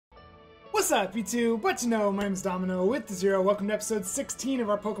What's up, YouTube? What you know? My name is Domino with the Zero. Welcome to episode 16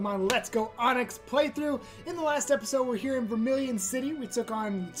 of our Pokemon Let's Go Onix playthrough. In the last episode, we're here in Vermilion City. We took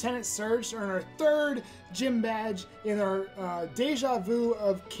on Lieutenant Surge to earn our third gym badge in our Deja Vu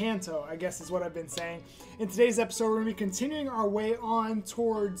of Kanto, I guess is what I've been saying. In today's episode, we're going to be continuing our way on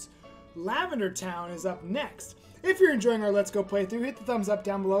towards Lavender Town is up next. If you're enjoying our Let's Go playthrough, hit the thumbs up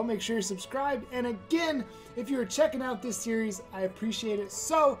down below. Make sure you're subscribed. And again, if you're checking out this series, I appreciate it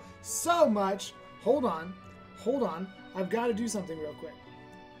so much. Hold on. I've got to do something real quick.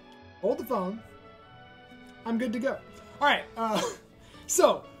 Hold the phone. I'm good to go. All right.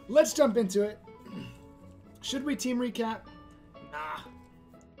 So let's jump into it. Should we team recap?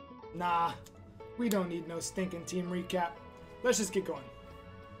 Nah. We don't need no stinking team recap. Let's just get going.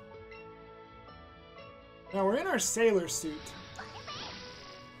 Now we're in our sailor suit.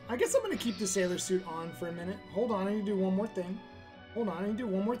 I guess I'm going to keep the sailor suit on for a minute. Hold on, I need to do one more thing.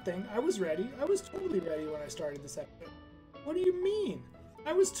 I was ready. I was totally ready when I started this episode. What do you mean?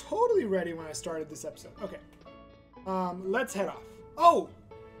 I was totally ready when I started this episode. Okay. Let's head off. Oh!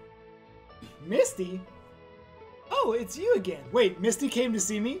 Misty? Oh, it's you again. Wait, Misty came to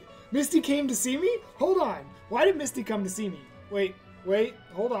see me? Misty came to see me? Hold on. Why did Misty come to see me? Wait,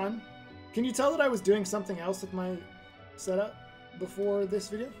 hold on. Can you tell that I was doing something else with my setup before this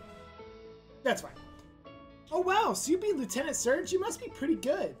video? That's fine. Oh wow, so you beat Lieutenant Surge? You must be pretty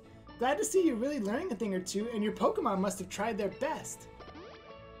good. Glad to see you really learning a thing or two, and your Pokemon must have tried their best.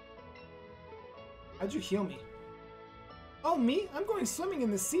 How'd you heal me? Oh, me? I'm going swimming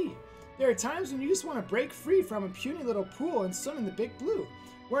in the sea. There are times when you just want to break free from a puny little pool and swim in the big blue.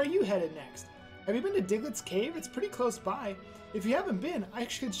 Where are you headed next? Have you been to Diglett's cave? It's pretty close by. If you haven't been, I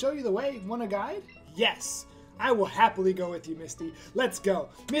could show you the way. Want a guide? Yes. I will happily go with you, Misty. Let's go.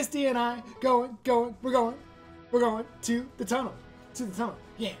 Misty and I we're going to the tunnel. To the tunnel.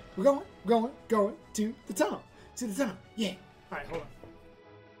 Yeah. We're going to the tunnel. To the tunnel. Yeah. Alright, hold on.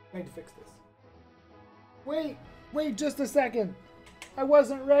 I need to fix this. Wait just a second. I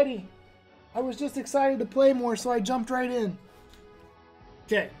wasn't ready. I was just excited to play more, so I jumped right in.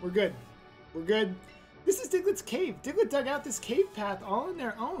 Okay, we're good. This is Diglett's cave. Diglett dug out this cave path all on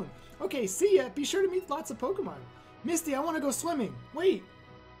their own. Okay, see ya. Be sure to meet lots of Pokemon. Misty, I want to go swimming. Wait.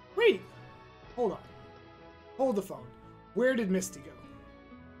 Hold on. Hold the phone. Where did Misty go?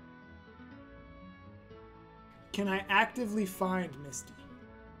 Can I actively find Misty?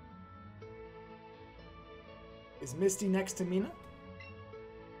 Is Misty next to Mina?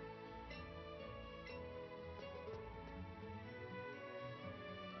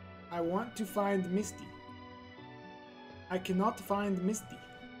 I want to find Misty. I cannot find Misty.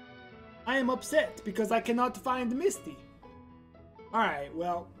 I am upset because I cannot find Misty. Alright,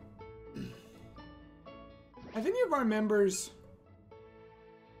 well. Have any of our members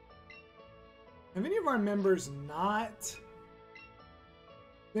not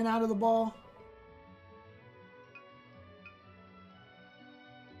been out of the ball?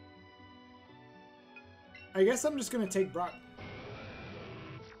 I guess I'm just gonna take Brock.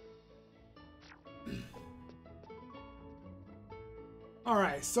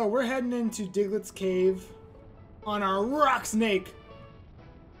 Alright, so we're heading into Diglett's cave on our rock snake.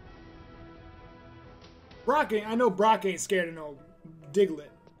 I know Brock ain't scared of no Diglett.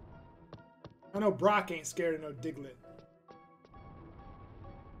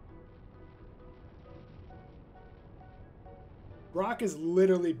 Brock is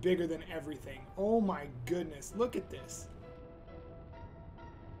literally bigger than everything. Oh my goodness, look at this.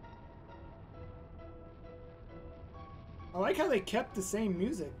 I like how they kept the same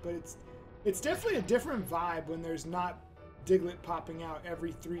music, but it's definitely a different vibe when there's not Diglett popping out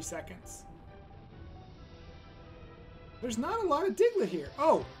every 3 seconds. There's not a lot of Diglett here.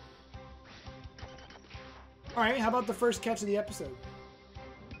 Oh! Alright, how about the first catch of the episode?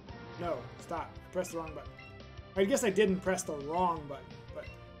 No, stop. I pressed the wrong button. I guess I didn't press the wrong button, but...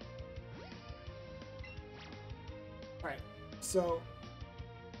 Alright, so...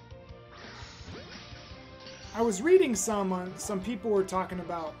 I was reading some people were talking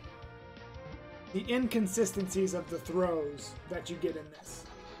about the inconsistencies of the throws that you get in this.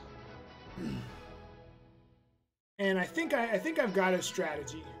 And I think I've got a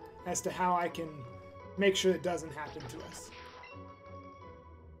strategy as to how I can make sure it doesn't happen to us.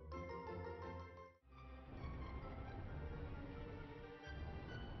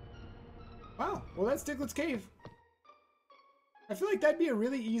 Wow, well that's Diglett's cave. I feel like that'd be a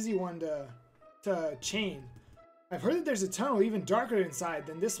really easy one to chain. I've heard that there's a tunnel even darker inside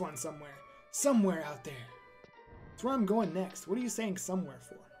than this one somewhere. Somewhere out there. That's where I'm going next. What are you saying somewhere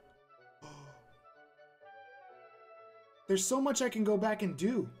for? There's so much I can go back and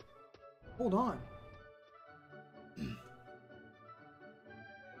do. Hold on.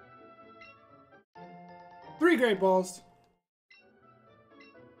 Three great balls.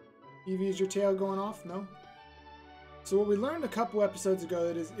 Eevee, is your tail going off? No? So what we learned a couple episodes ago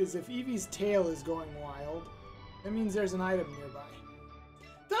is if Eevee's tail is going wild, that means there's an item nearby.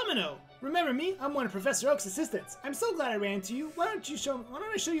 Domino! Remember me? I'm one of Professor Oak's assistants. I'm so glad I ran into you. Why don't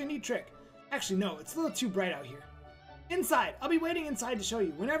I show you a neat trick? Actually, no, it's a little too bright out here. Inside! I'll be waiting inside to show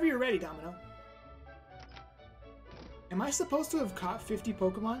you. Whenever you're ready, Domino. Am I supposed to have caught 50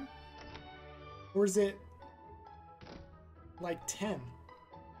 Pokemon? Or is it like 10?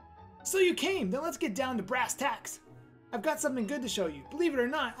 So you came! Then let's get down to brass tacks. I've got something good to show you. Believe it or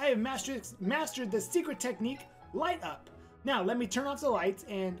not, I have mastered the secret technique, Light Up. Now, let me turn off the lights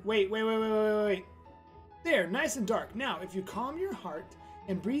and... Wait. There, nice and dark. Now, if you calm your heart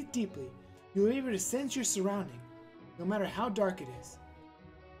and breathe deeply, you'll be able to sense your surrounding, no matter how dark it is.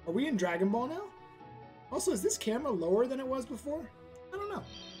 Are we in Dragon Ball now? Also, is this camera lower than it was before? I don't know.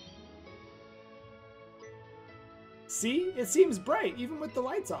 See? It seems bright, even with the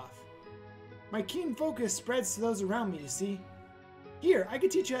lights off. My keen focus spreads to those around me, you see. Here, I can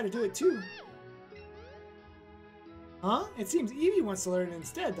teach you how to do it too. Huh? It seems Eevee wants to learn it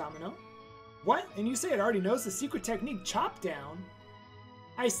instead, Domino. What? And you say it already knows the secret technique, Chop Down?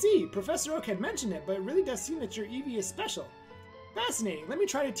 I see. Professor Oak had mentioned it, but it really does seem that your Eevee is special. Fascinating. Let me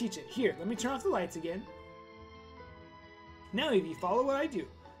try to teach it. Here, let me turn off the lights again. Now, Eevee, follow what I do.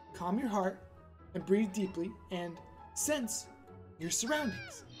 Calm your heart and breathe deeply and sense your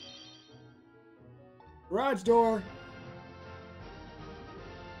surroundings. Garage door.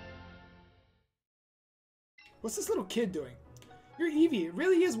 What's this little kid doing? Your Eevee, it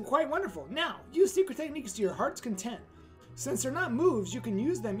really is quite wonderful. Now, use secret techniques to your heart's content. Since they're not moves, you can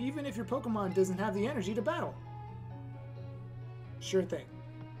use them even if your Pokemon doesn't have the energy to battle. Sure thing.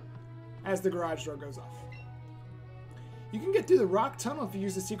 As the garage door goes off. You can get through the rock tunnel if you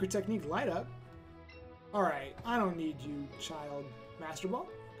use the secret technique Light Up. Alright, I don't need you, child. Master Ball?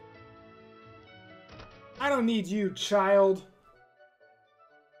 I don't need you, child.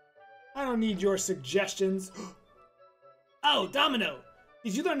 I don't need your suggestions. Oh, Domino!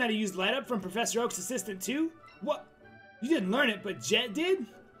 Did you learn how to use Light Up from Professor Oak's assistant too? What? You didn't learn it, but Jet did?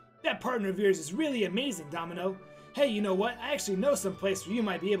 That partner of yours is really amazing, Domino. Hey, you know what? I actually know some place where you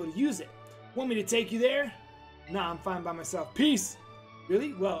might be able to use it. Want me to take you there? Nah, I'm fine by myself. Peace!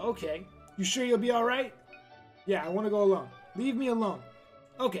 Really? Well, okay. You sure you'll be alright? Yeah, I want to go alone. Leave me alone.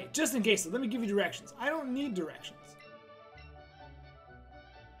 Okay, just in case, so let me give you directions. I don't need directions.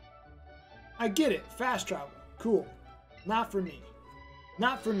 I get it. Fast travel. Cool. Not for me.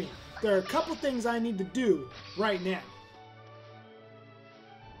 Not for me. There are a couple things I need to do right now.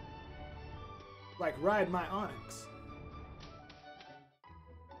 Like ride my Onix.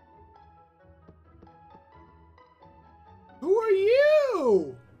 Who are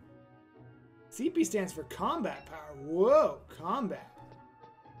you? CP stands for combat power. Whoa, combat.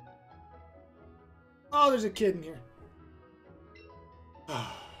 Oh, there's a kid in here.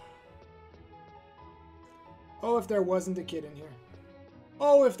 Oh, if there wasn't a kid in here.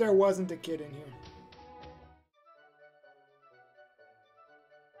 Oh, if there wasn't a kid in here.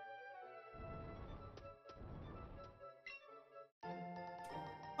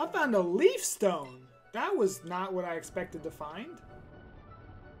 I found a leaf stone. That was not what I expected to find.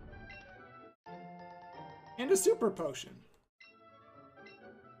 And a super potion.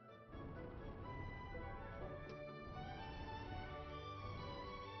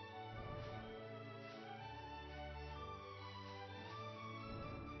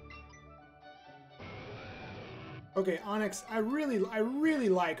 Okay, Onix, I really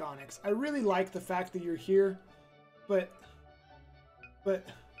like Onix. I really like the fact that you're here, but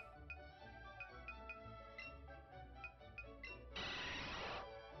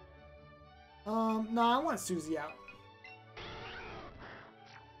no, I want Susie out.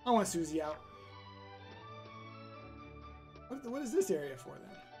 I want Susie out. What is this area for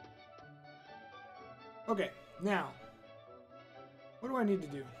then? Okay, now, what do I need to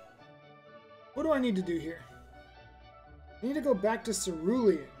do? What do I need to do here? I need to go back to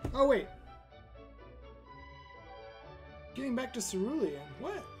Cerulean. Oh, wait. Getting back to Cerulean.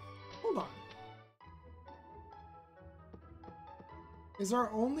 What? Hold on. Is our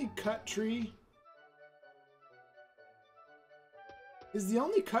only cut tree... Is the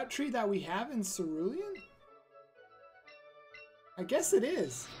only cut tree that we have in Cerulean? I guess it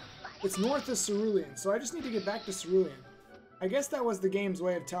is. It's north of Cerulean, so I just need to get back to Cerulean. I guess that was the game's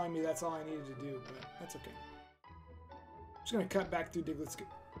way of telling me that's all I needed to do, but that's okay. I'm just gonna cut back through Diglett.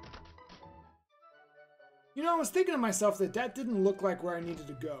 You know, I was thinking to myself that that didn't look like where I needed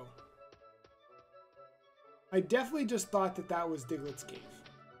to go. I definitely just thought that that was Diglett's cave.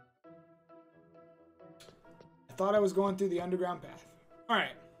 I thought I was going through the underground path.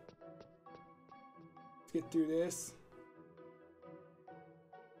 Alright. Let's get through this.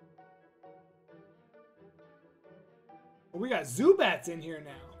 Well, we got Zubats in here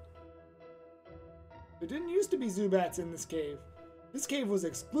now. There didn't used to be Zubats in this cave. This cave was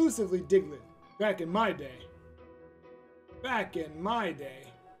exclusively Diglett back in my day. Back in my day.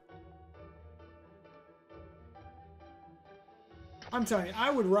 I'm telling you, I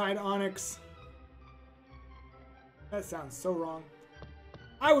would ride Onix. That sounds so wrong.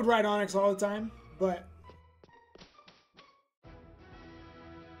 I would ride Onix all the time, but...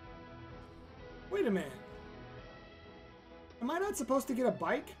 Wait a minute. Am I not supposed to get a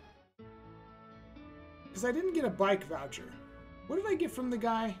bike? Because I didn't get a bike voucher. What did I get from the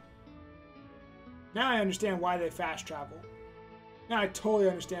guy? Now I understand why they fast travel. Now I totally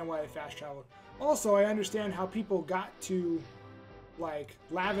understand why they fast traveled. Also, I understand how people got to, like,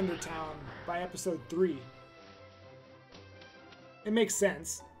 Lavender Town by episode 3. It makes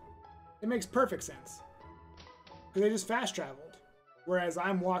sense. It makes perfect sense. Because they just fast traveled. Whereas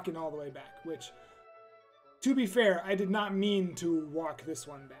I'm walking all the way back, which, to be fair, I did not mean to walk this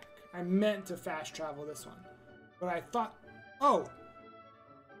one back. I meant to fast travel this one. But I thought, oh!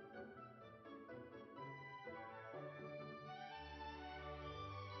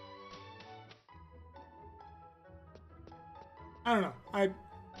 I don't know. I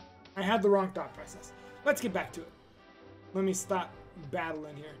had the wrong thought process. Let's get back to it. Let me stop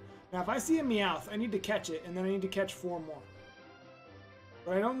battling here. Now, if I see a Meowth, I need to catch it, and then I need to catch 4 more.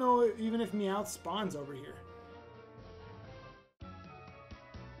 But I don't know even if Meowth spawns over here.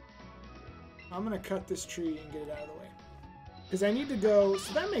 I'm going to cut this tree and get it out of the way. Because I need to go...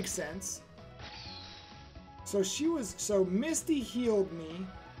 So that makes sense. So Misty healed me.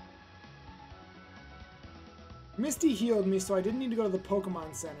 Misty healed me, so I didn't need to go to the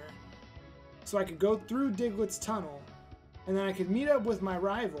Pokemon Center. So I could go through Diglett's tunnel, and then I could meet up with my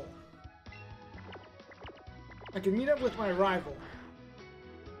rival.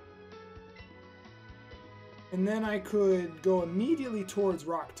 And then I could go immediately towards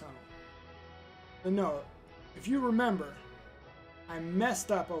Rock Tunnel. But no, if you remember, I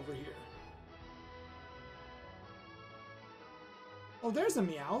messed up over here. Oh, there's a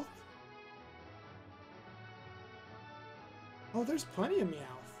Meowth. Oh, there's plenty of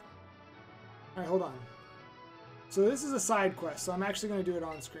Meowth. Alright, hold on. So this is a side quest, so I'm actually going to do it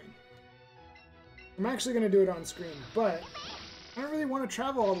on screen. But I don't really want to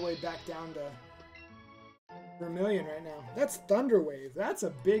travel all the way back down to Vermilion right now. That's Thunder Wave. That's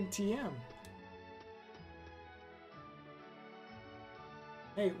a big TM.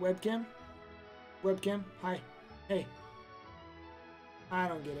 Hey, webcam? Webcam? Hi. Hey. I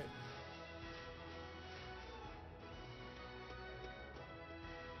don't get it.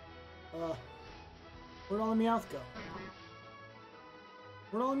 Where'd all the Meowth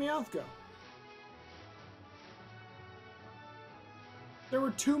go? There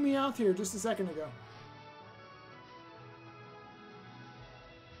were 2 Meowth here just a second ago.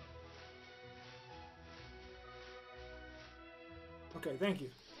 Okay, thank you.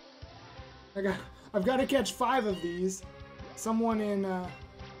 I've got to catch 5 of these. Someone in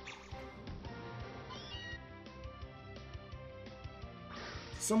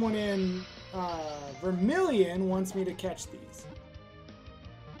Vermilion wants me to catch these.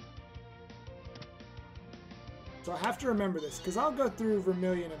 So I have to remember this, because I'll go through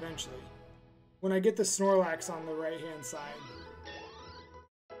Vermilion eventually. When I get the Snorlax on the right-hand side.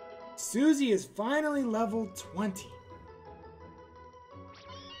 Susie is finally level 20.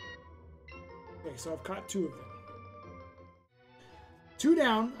 Okay, so I've caught 2 of them. 2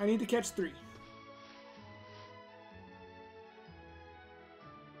 down, I need to catch 3.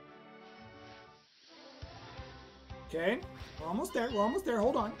 Okay, we're almost there,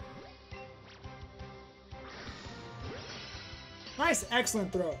 hold on. Nice,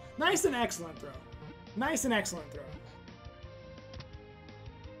 excellent throw. Nice and excellent throw.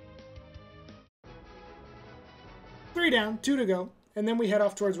 3 down, 2 to go, and then we head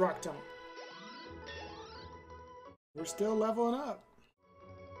off towards Rock Tunnel. We're still leveling up.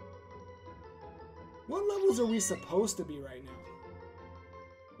 What levels are we supposed to be right now?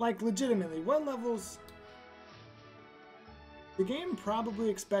 Like, legitimately, what levels... The game probably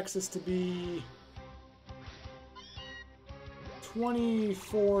expects us to be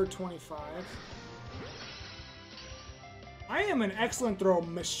 24, 25. I am an excellent throw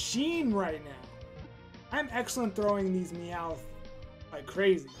machine right now. I'm excellent throwing these Meowth like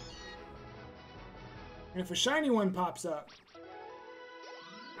crazy. And if a shiny one pops up,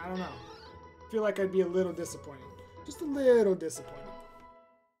 I don't know. feel like I'd be a little disappointed. Just a little disappointed.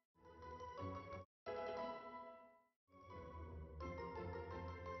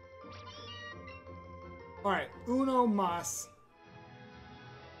 Alright, uno mas.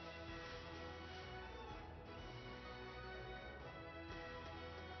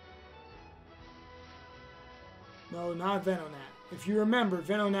 No, not Venonat. If you remember,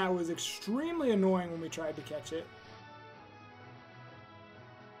 Venonat was extremely annoying when we tried to catch it.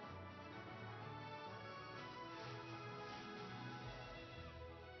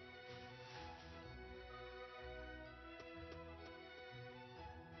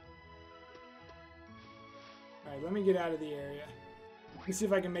 Alright, let me get out of the area. Let me see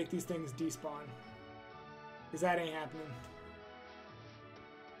if I can make these things despawn. Because that ain't happening.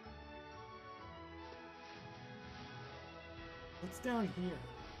 What's down here?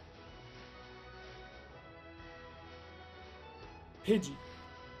 Pidgey.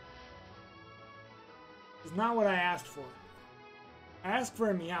 It's not what I asked for. I asked for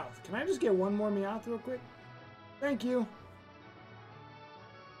a Meowth. Can I just get one more Meowth real quick? Thank you.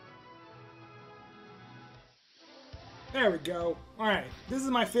 There we go. Alright, this is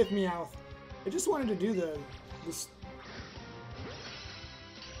my 5th Meowth. I just wanted to do this.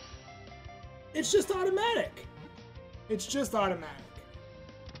 It's just automatic. It's just automatic.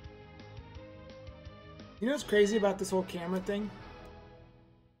 You know what's crazy about this whole camera thing?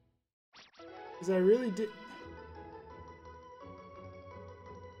 Is I really did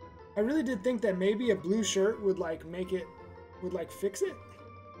think that maybe a blue shirt would like make it, would like fix it.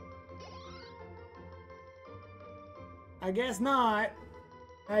 I guess not.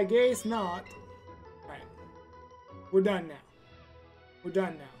 I guess not. Alright. We're done now. We're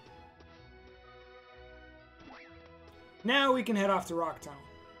done now. Now we can head off to Rocktown.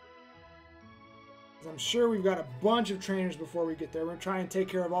 I'm sure we've got a bunch of trainers before we get there. We're going to try and take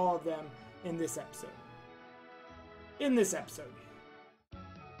care of all of them in this episode. In this episode.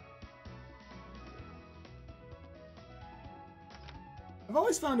 I've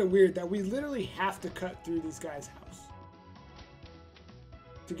always found it weird that we literally have to cut through these guys' house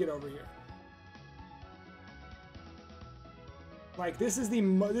to get over here. Like this is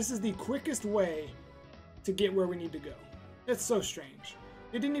the quickest way to get where we need to go. It's so strange.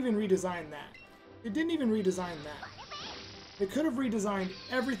 They didn't even redesign that. They didn't even redesign that. They could have redesigned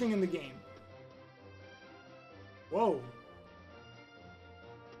everything in the game. Whoa.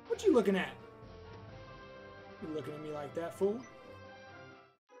 What you looking at? You looking at me like that, fool?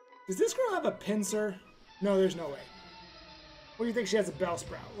 Does this girl have a pincer? No, there's no way. What do you think? She has a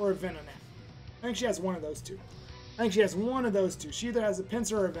Bellsprout or a Venonat? I think she has one of those two. I think she has one of those two. She either has a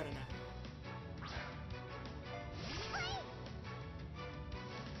pincer or a Venonat.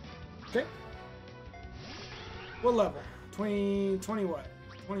 Okay. What level? 20 what?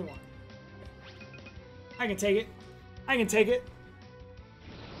 21. Okay. I can take it. I can take it.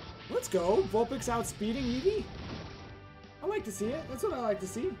 Let's go. Vulpix outspeeding Eevee. I like to see it. That's what I like to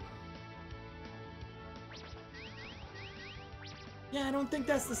see. Yeah, I don't think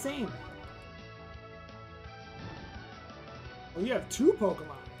that's the same. Well, you have 2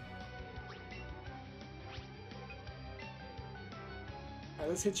 Pokemon. Alright,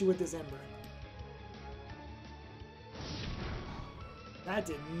 let's hit you with this Ember. That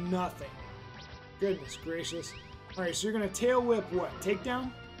did nothing. Goodness gracious. Alright, so you're gonna tail whip what?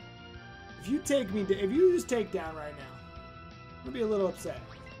 Takedown? If you use takedown right now, I'm gonna be a little upset.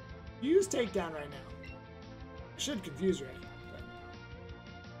 If you use takedown right now, I should confuse Ray. But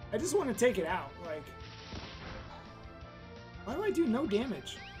I just want to take it out. Like, why do I do no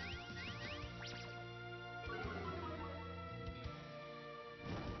damage?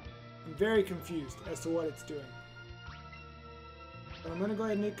 I'm very confused as to what it's doing. But I'm gonna go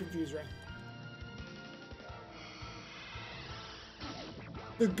ahead and hit confuse Ray.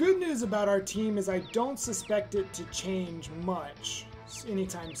 The good news about our team is I don't suspect it to change much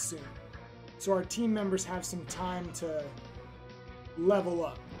anytime soon. So our team members have some time to level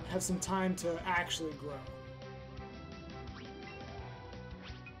up, have some time to actually grow.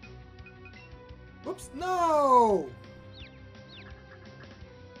 Whoops, no!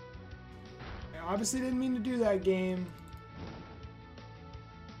 I obviously didn't mean to do that, game.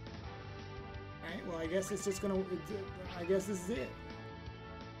 Alright, well I guess it's just gonna, I guess this is it.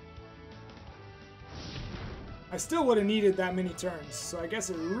 I still would have needed that many turns, so I guess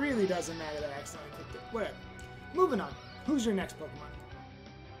it really doesn't matter that I accidentally clicked it. Whatever. Moving on. Who's your next Pokemon?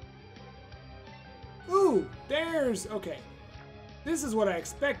 Ooh, there's... Okay. This is what I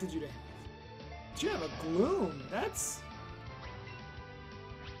expected you to have. But you have a Gloom. That's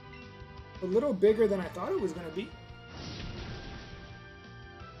a little bigger than I thought it was going to be.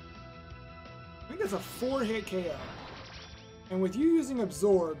 think it's a 4-hit KO. And with you using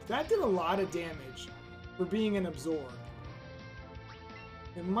Absorb, that did a lot of damage for being an Absorb.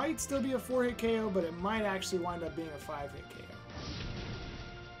 It might still be a 4-hit KO, but it might actually wind up being a 5-hit KO.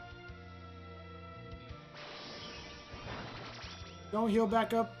 Don't heal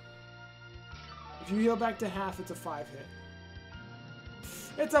back up. If you heal back to half, it's a 5-hit.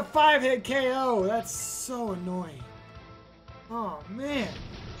 It's a 5-hit KO! That's so annoying. Oh, man.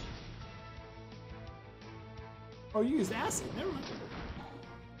 Oh, you used acid. Never mind.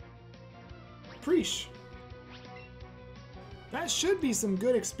 Preesh. That should be some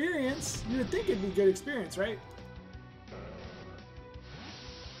good experience. You would think it'd be good experience, right?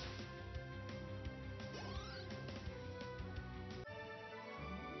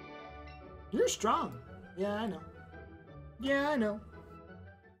 You're strong. Yeah, I know. Yeah, I know.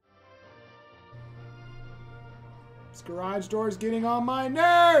 This garage door is getting on my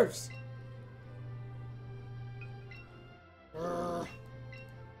nerves!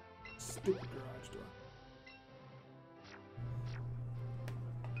 Stupid garage door.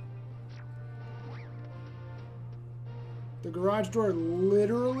 The garage door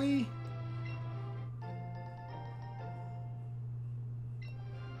literally...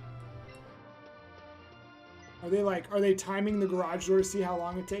 Are they timing the garage door to see how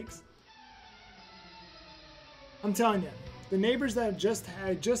long it takes? I'm telling you, the neighbors that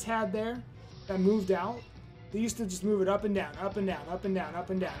I just had there, that moved out, they used to just move it up and down, up and down, up and down, up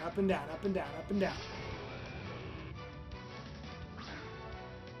and down, up and down, up and down, up and down.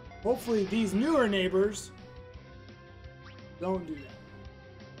 Hopefully these newer neighbors don't do that.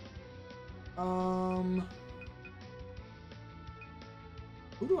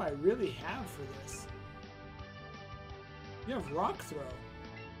 Who do I really have for this? You have Rock Throw.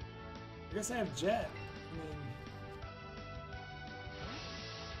 I guess I have Jet. I mean,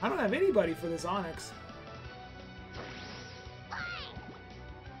 I don't have anybody for this Onix.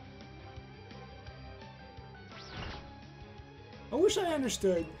 I wish I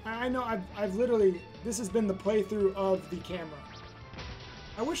understood. I know I've literally, this has been the playthrough of the camera.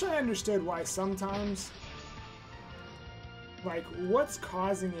 I wish I understood why sometimes, like, what's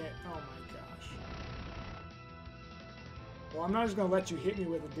causing it. Oh my gosh. Well, I'm not just gonna let you hit me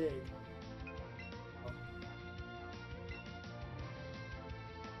with a dig.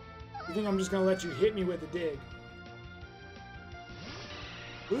 You think I'm just gonna let you hit me with a dig?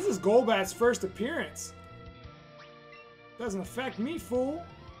 This is Golbat's first appearance. Doesn't affect me, fool.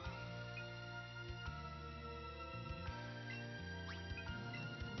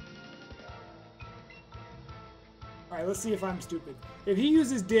 Alright, let's see if I'm stupid. If he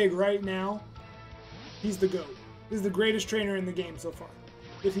uses Dig right now, he's the GOAT. This is the greatest trainer in the game so far.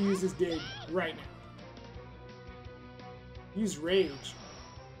 If he uses Dig right now. Use Rage.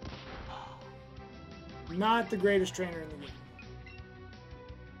 Not the greatest trainer in the game.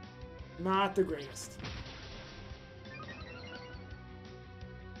 Not the greatest.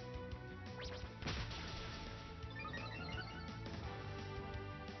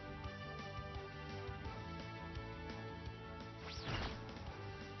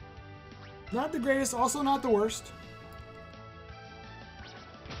 Not the greatest, also not the worst.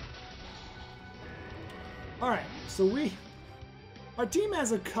 Alright, so our team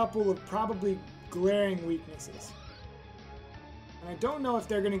has a couple of probably glaring weaknesses. And I don't know if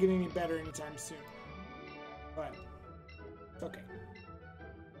they're going to get any better anytime soon. But, it's okay.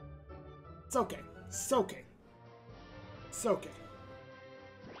 It's okay. It's okay. It's okay.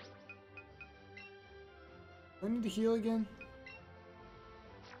 Do I need to heal again?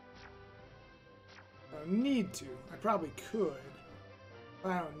 I don't need to. I probably could.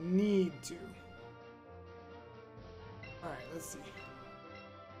 But I don't need to. Alright, let's see.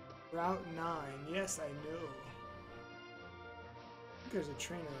 Route 9. Yes, I know. I think there's a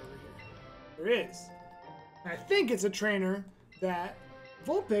trainer over here. There is. And I think it's a trainer that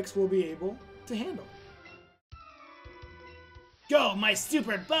Vulpix will be able to handle. Go, my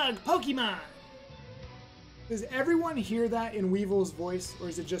super bug Pokemon! Does everyone hear that in Weevil's voice, or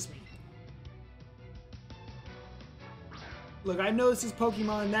is it just me? Look, I know this is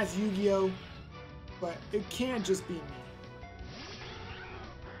Pokemon, that's Yu-Gi-Oh! But it can't just be me.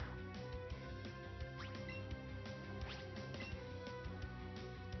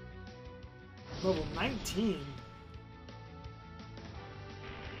 Level 19?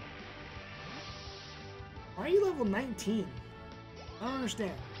 Why are you level 19? I don't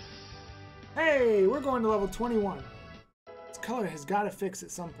understand. Hey, we're going to level 21. This color has got to fix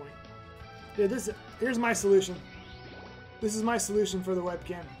at some point. Dude, here's my solution. This is my solution for the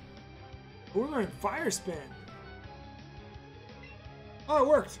webcam. We're learning Fire Spin. Oh, it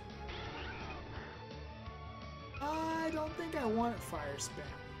worked. don't think I want Fire Spin.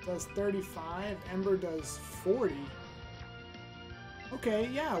 Does 35, Ember does 40. Okay,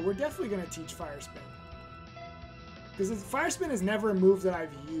 yeah, we're definitely going to teach Fire Spin. Because Fire Spin is never a move that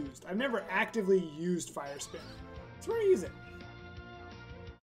I've used. I've never actively used Fire Spin. So we're going to use it.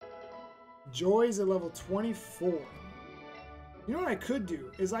 Joy's at level 24. You know what I could do?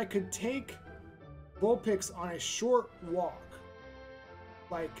 Is I could take Vulpix on a short walk.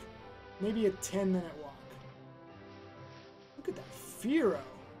 Like, maybe a 10-minute walk. Look at that Fearow.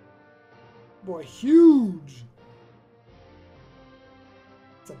 Boy, huge.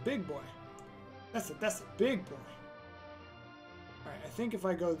 It's a big boy. That's a big boy. Alright, I think if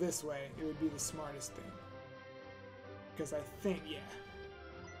I go this way, it would be the smartest thing. Because I think, yeah.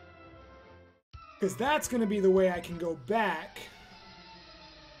 Because that's going to be the way I can go back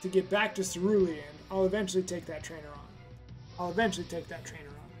to get back to Cerulean. I'll eventually take that trainer on.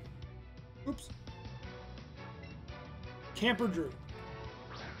 Oops. Camper Drew.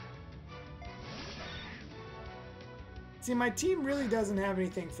 See, my team really doesn't have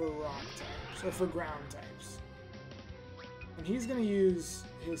anything for rock types, or for ground types. And he's going to use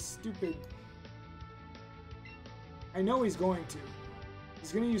his stupid... I know he's going to.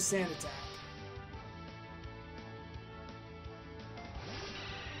 He's going to use Sand Attack.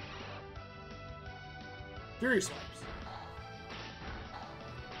 Fury Swipes.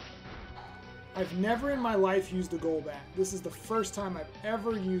 I've never in my life used a Golbat. This is the first time I've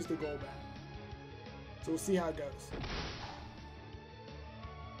ever used a Golbat. So we'll see how it goes.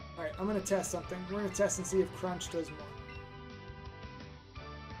 Alright, I'm going to test something. We're going to test and see if Crunch does more.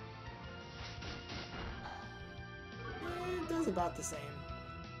 It does about the same.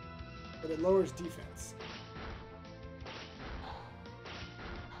 But it lowers defense.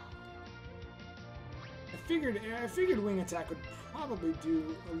 I figured Wing Attack would probably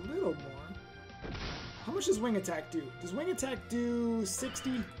do a little more. How much does Wing Attack do? Does Wing Attack do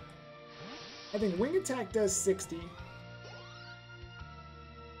 60? I think Wing Attack does 60.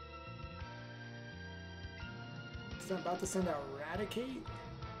 So I'm about to send out Eradicate.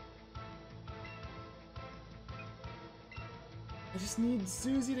 I just need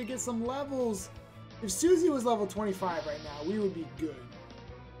Susie to get some levels. If Susie was level 25 right now, we would be good.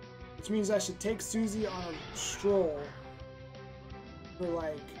 Which means I should take Susie on a stroll for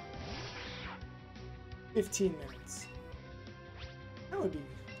like 15 minutes.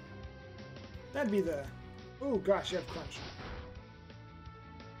 That'd be the... Oh gosh, you have Crunch.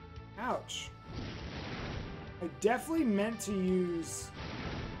 Ouch. I definitely meant to use...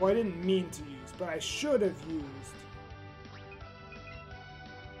 Well, I didn't mean to use, but I should have used...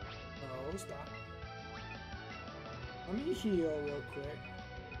 No, stop. Let me heal real quick.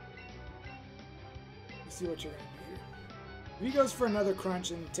 See what you're going to do here. If he goes for another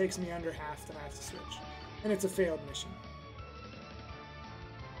Crunch and takes me under half, then I have to switch. And it's a failed mission.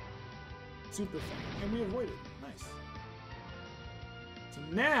 Super fun. And we avoided. Nice. So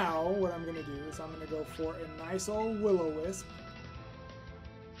now, what I'm going to do is I'm going to go for a nice old Will-O-Wisp.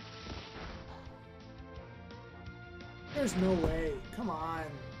 There's no way. Come on.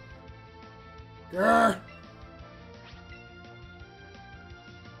 Grr!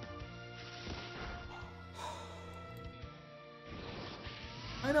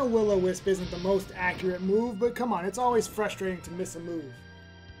 I know Will-O-Wisp isn't the most accurate move, but come on, it's always frustrating to miss a move.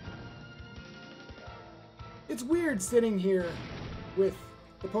 It's weird sitting here with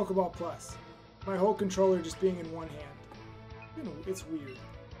the Pokeball Plus. My whole controller just being in one hand. It's weird.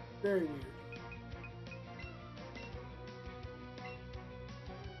 Very weird.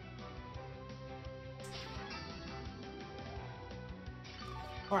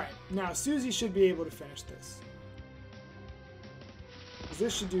 Alright, now Susie should be able to finish this.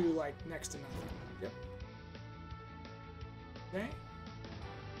 This should do, like, next to nothing. Yep. Okay.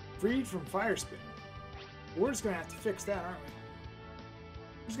 Freed from Fire Spin. We're just going to have to fix that, aren't we?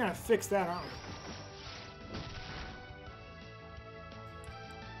 We're just going to fix that, aren't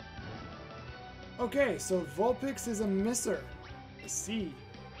we? Okay, so Vulpix is a misser. I see.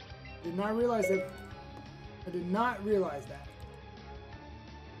 Did not realize that. I did not realize that.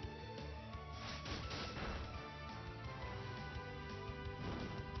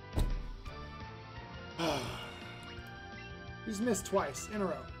 He's missed twice in a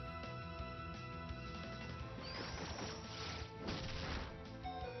row.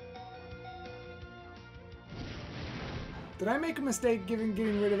 Did I make a mistake getting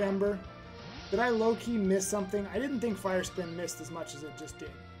rid of Ember? Did I low-key miss something? I didn't think Fire Spin missed as much as it just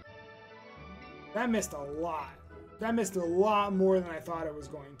did. That missed a lot. That missed a lot more than I thought it was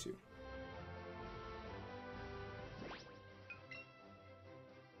going to.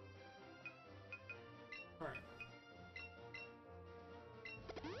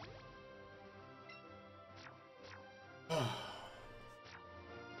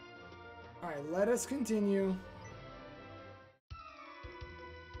 Alright, let us continue.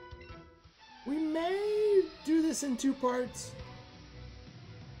 We may do this in 2 parts.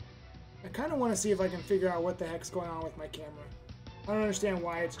 I kind of want to see if I can figure out what the heck's going on with my camera. I don't understand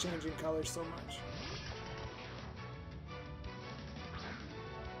why it's changing colors so much.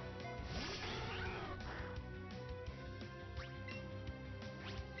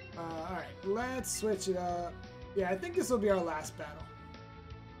 Alright, let's switch it up. Yeah, I think this will be our last battle.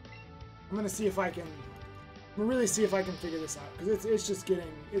 I'm gonna see if I can... I'm gonna really see if I can figure this out, because it's just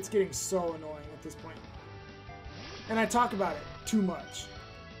getting so annoying at this point. And I talk about it too much.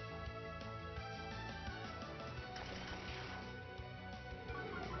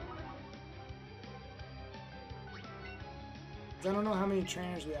 I don't know how many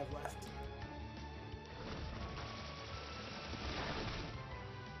trainers we have left.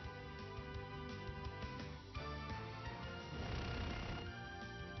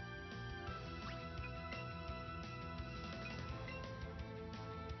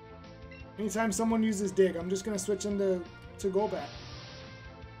 Anytime someone uses dig, I'm just gonna switch into Golbat.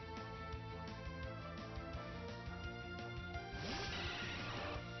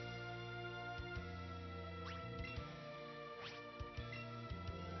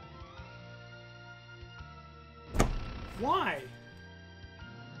 Why?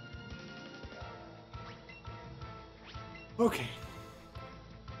 Okay.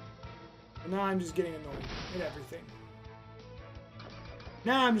 And now I'm just getting annoyed at everything.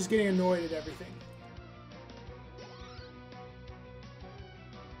 Now I'm just getting annoyed at everything.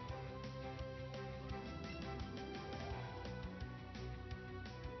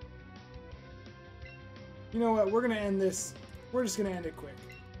 You know what? We're gonna end this. We're just gonna end it quick.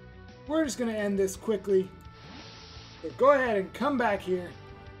 We're just gonna end this quickly. So go ahead and come back here.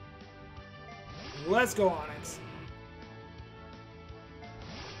 Let's go, Onix.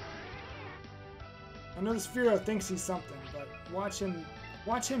 I know this Firo thinks he's something, but watch him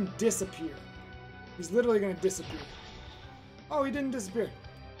disappear. He's literally gonna disappear. Oh, he didn't disappear.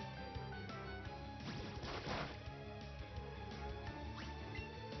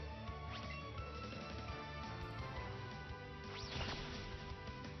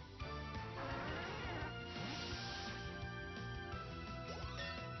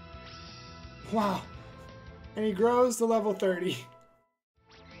 Wow. And he grows to level 30.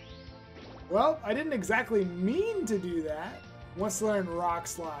 Well, I didn't exactly mean to do that. Wants to learn Rock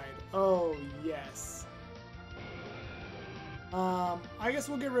Slide. Oh, yes. I guess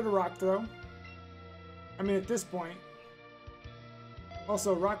we'll get rid of Rock Throw. I mean, at this point.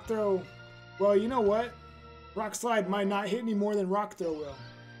 Also, Rock Throw... Well, you know what? Rock Slide might not hit any more than Rock Throw will.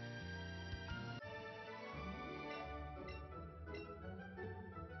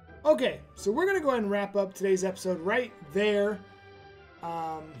 Okay, so we're going to go ahead and wrap up today's episode right there.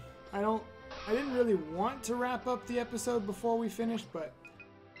 I didn't really want to wrap up the episode before we finished, but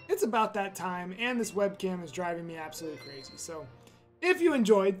it's about that time, and this webcam is driving me absolutely crazy. So, if you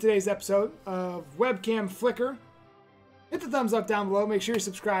enjoyed today's episode of Webcam Flicker, hit the thumbs up down below. Make sure you're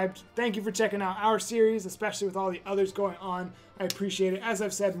subscribed. Thank you for checking out our series, especially with all the others going on. I appreciate it. As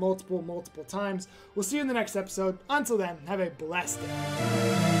I've said multiple times, we'll see you in the next episode. Until then, have a blessed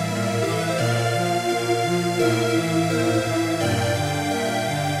day.